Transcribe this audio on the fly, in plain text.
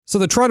So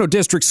the Toronto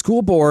District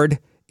School Board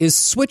is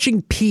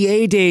switching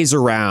PA days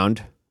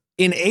around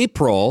in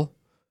April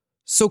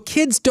so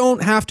kids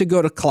don't have to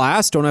go to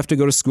class, don't have to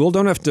go to school,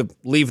 don't have to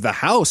leave the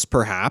house,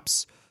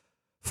 perhaps,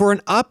 for an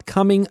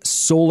upcoming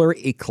solar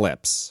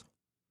eclipse.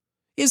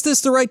 Is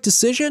this the right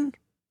decision?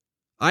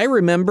 I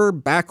remember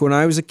back when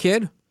I was a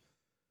kid,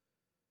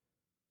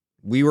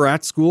 we were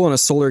at school on a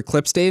solar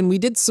eclipse day and we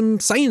did some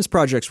science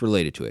projects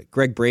related to it.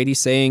 Greg Brady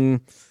saying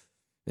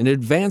in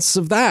advance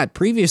of that,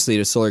 previously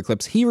to solar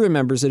eclipse, he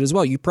remembers it as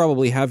well. You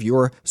probably have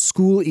your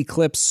school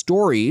eclipse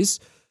stories.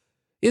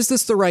 Is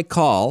this the right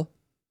call?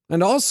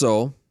 And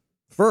also,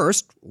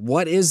 first,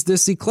 what is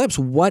this eclipse?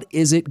 What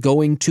is it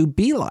going to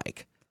be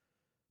like?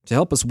 To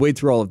help us wade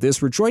through all of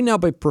this, we're joined now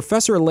by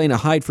Professor Elena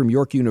Hyde from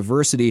York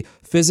University,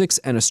 Physics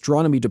and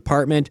Astronomy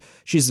Department.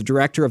 She's the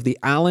director of the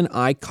Alan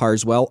I.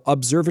 Carswell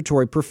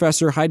Observatory.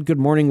 Professor Hyde, good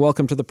morning.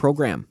 Welcome to the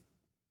program.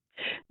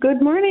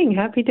 Good morning.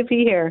 Happy to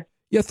be here.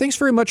 Yeah, thanks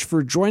very much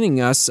for joining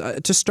us.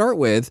 To start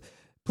with,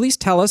 please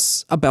tell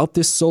us about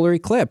this solar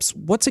eclipse.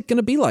 What's it going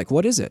to be like?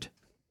 What is it?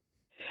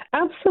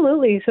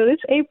 Absolutely. So this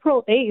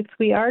April 8th,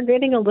 we are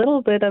getting a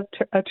little bit of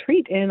a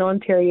treat in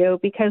Ontario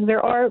because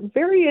there are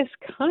various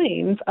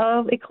kinds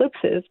of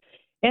eclipses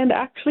and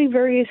actually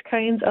various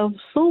kinds of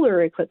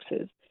solar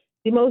eclipses.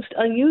 The most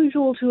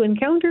unusual to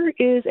encounter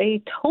is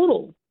a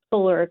total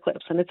solar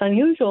eclipse, and it's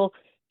unusual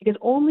because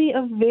only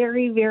a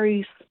very,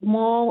 very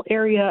small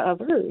area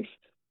of Earth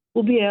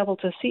will be able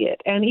to see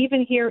it. And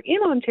even here in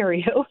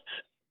Ontario,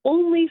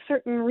 only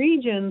certain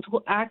regions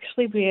will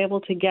actually be able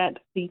to get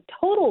the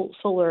total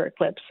solar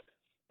eclipse,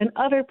 and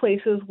other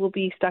places will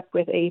be stuck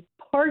with a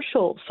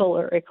partial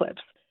solar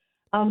eclipse.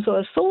 So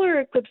a solar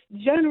eclipse,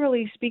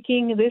 generally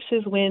speaking, this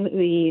is when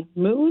the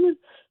moon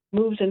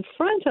moves in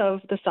front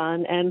of the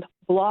sun and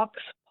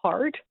blocks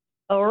part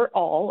or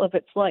all of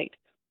its light.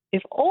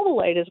 If all the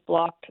light is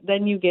blocked,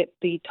 then you get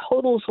the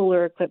total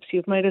solar eclipse.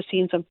 You might have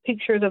seen some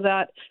pictures of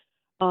that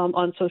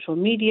on social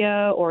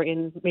media or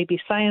in maybe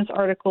science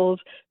articles.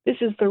 This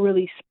is the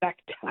really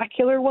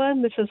spectacular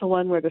one. This is the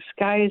one where the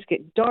skies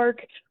get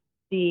dark,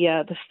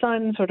 the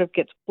sun sort of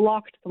gets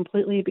blocked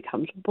completely,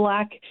 becomes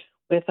black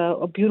with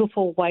a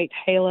beautiful white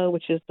halo,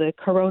 which is the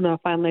corona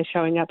finally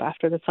showing up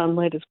after the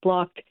sunlight is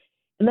blocked.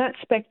 And that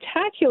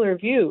spectacular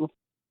view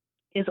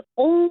is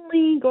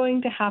only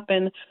going to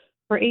happen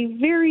for a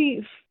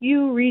very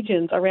few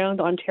regions around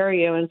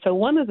Ontario. And so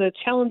one of the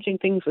challenging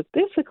things with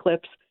this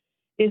eclipse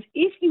is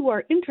if you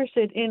are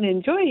interested in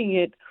enjoying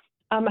it,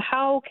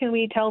 how can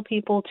we tell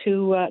people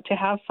to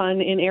have fun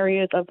in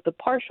areas of the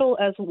partial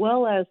as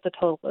well as the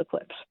total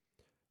eclipse?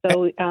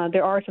 So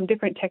there are some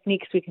different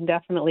techniques we can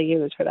definitely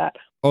use for that.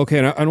 Okay,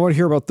 and I want to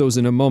hear about those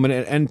in a moment.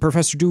 And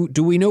Professor,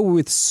 do we know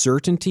with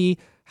certainty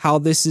how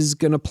this is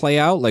going to play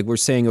out? Like we're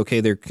saying,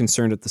 okay, they're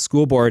concerned at the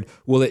school board.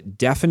 Will it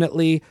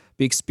definitely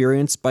be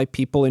experienced by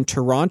people in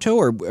Toronto,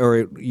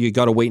 or you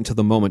got to wait until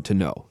the moment to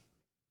know?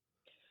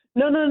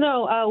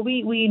 No.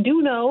 We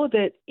do know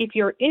that if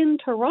you're in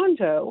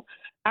Toronto,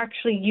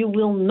 actually you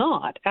will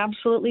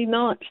absolutely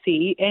not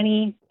see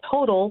any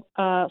total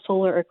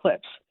solar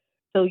eclipse.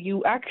 So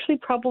you actually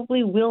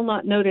probably will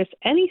not notice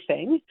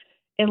anything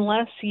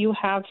unless you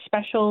have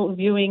special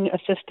viewing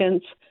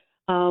assistance.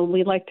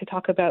 We like to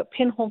talk about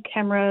pinhole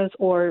cameras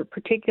or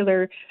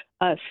particular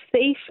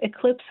safe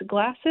eclipse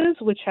glasses,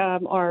 which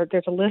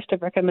there's a list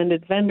of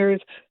recommended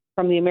vendors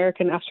from the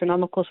American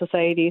Astronomical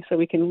Society, so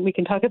we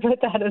can talk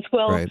about that as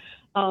well. Right.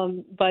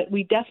 But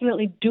we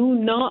definitely do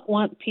not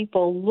want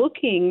people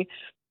looking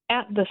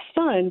at the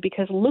sun,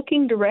 because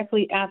looking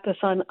directly at the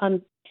sun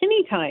on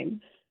any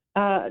time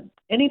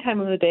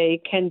of the day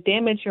can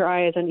damage your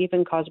eyes and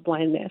even cause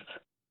blindness.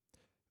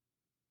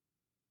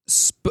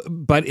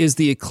 But is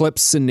the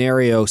eclipse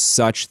scenario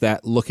such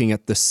that looking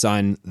at the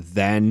sun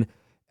then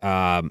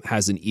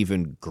has an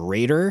even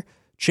greater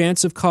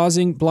chance of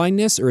causing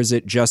blindness, or is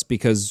it just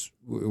because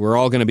we're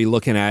all going to be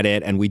looking at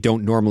it and we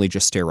don't normally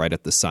just stare right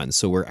at the sun,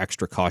 so we're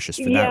extra cautious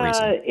for that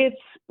reason?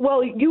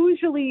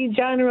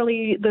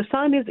 Generally, the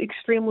sun is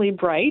extremely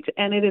bright,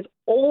 and it is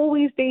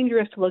always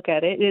dangerous to look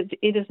at it.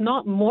 It is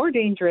not more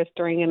dangerous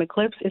during an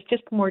eclipse. It's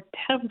just more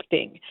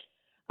tempting.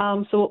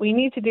 So what we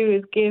need to do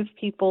is give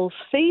people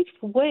safe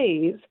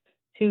ways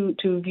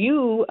to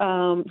view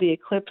the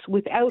eclipse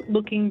without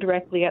looking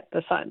directly at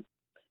the sun.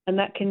 And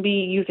that can be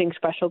using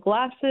special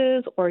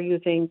glasses or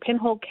using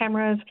pinhole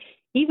cameras.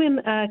 Even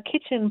a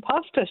kitchen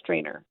pasta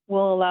strainer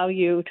will allow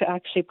you to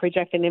actually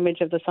project an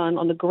image of the sun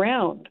on the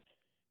ground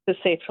that's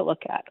safe to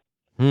look at.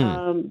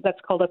 That's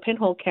called a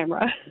pinhole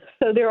camera.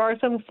 So there are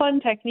some fun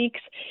techniques.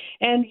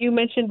 And you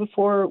mentioned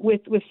before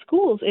with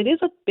schools, it is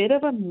a bit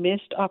of a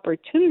missed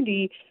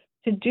opportunity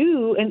to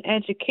do an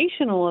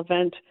educational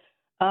event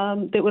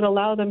that would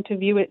allow them to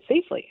view it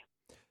safely.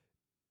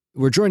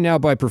 We're joined now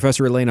by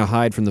Professor Elena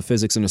Hyde from the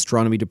Physics and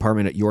Astronomy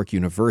Department at York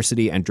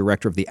University and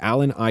director of the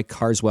Alan I.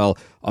 Carswell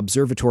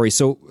Observatory.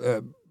 So,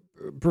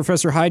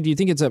 Professor Hyde, do you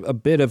think it's a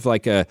bit of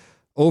like a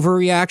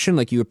overreaction,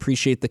 like you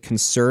appreciate the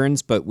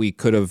concerns, but we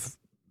could have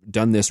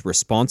done this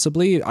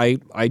responsibly? I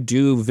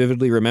do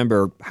vividly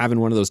remember having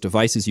one of those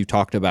devices you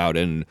talked about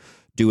and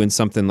doing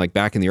something like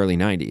back in the early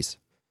 90s.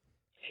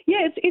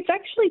 Yeah, it's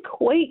actually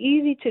quite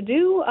easy to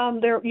do.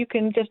 There, you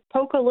can just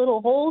poke a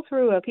little hole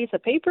through a piece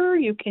of paper.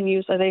 You can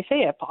use, as they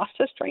say, a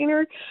pasta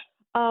strainer.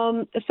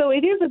 So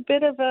it is a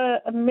bit of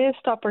a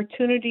missed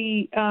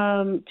opportunity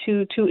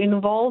to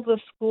involve the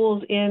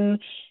schools in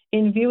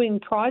viewing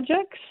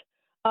projects.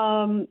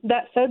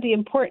 That said, the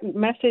important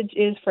message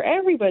is for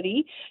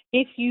everybody,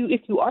 if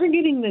you are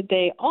getting the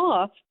day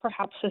off,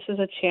 perhaps this is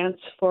a chance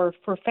for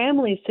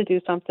families to do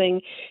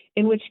something,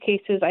 in which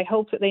cases I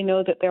hope that they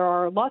know that there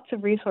are lots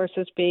of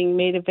resources being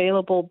made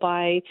available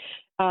by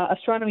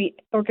astronomy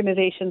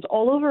organizations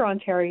all over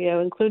Ontario,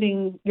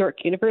 including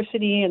York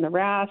University and the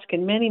RASC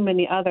and many,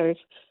 many others.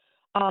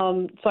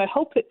 So I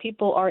hope that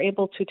people are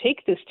able to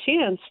take this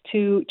chance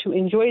to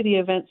enjoy the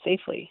event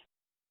safely.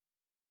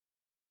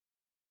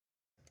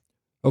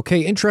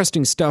 Okay,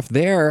 interesting stuff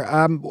there.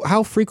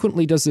 How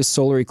frequently does this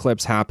solar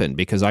eclipse happen?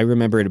 Because I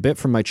remember it a bit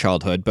from my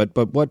childhood, but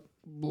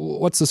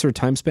what's the sort of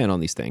time span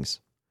on these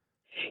things?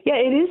 Yeah,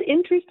 it is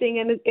interesting,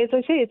 and as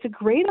I say, it's a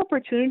great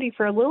opportunity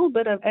for a little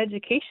bit of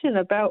education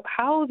about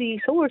how the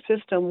solar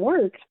system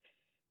works,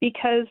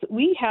 because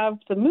we have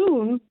the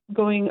moon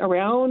going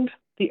around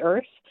the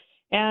Earth,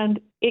 and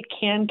it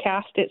can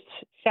cast its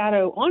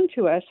shadow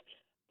onto us.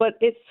 But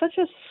it's such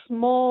a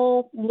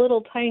small,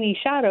 little tiny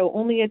shadow,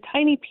 only a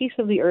tiny piece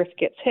of the Earth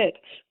gets hit.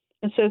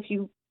 And so if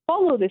you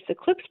follow this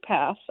eclipse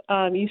path,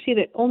 you see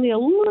that only a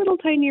little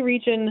tiny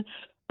region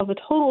of the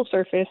total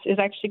surface is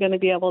actually going to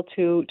be able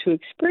to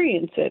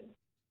experience it.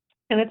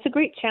 And it's a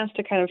great chance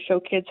to kind of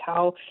show kids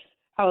how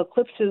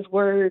eclipses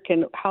work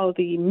and how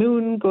the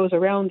moon goes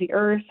around the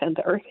Earth and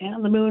the Earth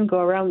and the moon go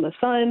around the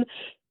sun.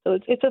 So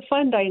it's a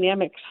fun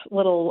dynamics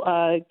little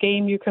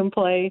game you can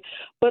play.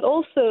 But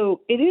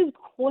also, it is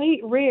quite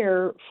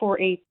rare for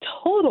a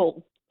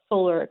total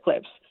solar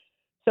eclipse.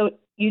 So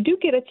you do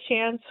get a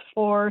chance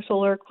for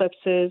solar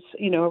eclipses,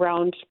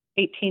 around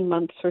 18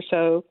 months or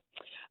so.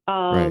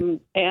 Right.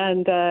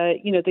 And,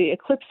 the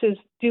eclipses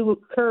do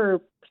occur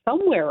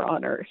somewhere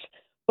on Earth.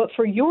 But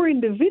for your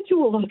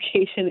individual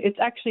location, it's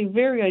actually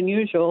very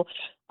unusual.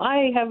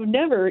 I have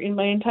never in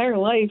my entire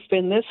life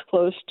been this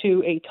close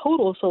to a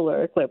total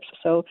solar eclipse.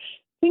 So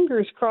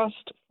fingers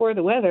crossed for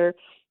the weather.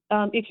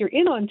 If you're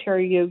in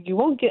Ontario, you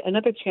won't get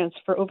another chance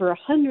for over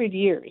 100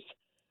 years.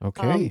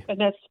 Okay. And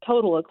that's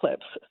total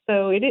eclipse.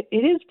 So it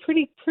is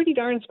pretty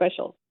darn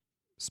special.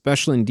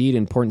 Special indeed,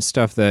 important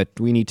stuff that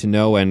we need to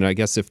know. And I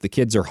guess if the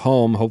kids are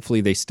home,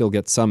 hopefully they still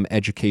get some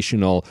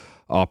educational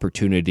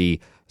opportunity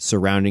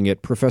surrounding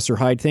it. Professor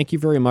Hyde, thank you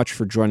very much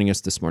for joining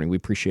us this morning. We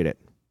appreciate it.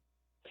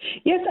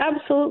 Yes,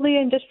 absolutely.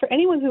 And just for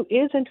anyone who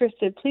is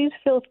interested, please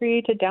feel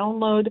free to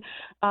download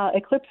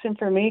eclipse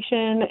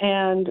information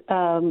and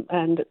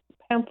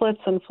pamphlets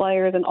and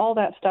flyers and all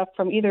that stuff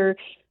from either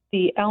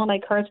the Alan I.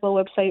 Carswell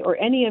website or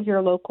any of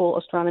your local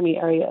astronomy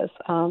areas.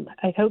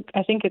 I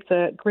think it's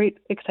a great,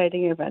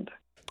 exciting event.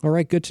 All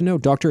right, good to know.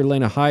 Dr.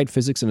 Elena Hyde,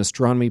 physics and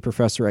astronomy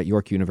professor at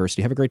York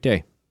University. Have a great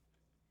day.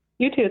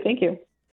 You too. Thank you.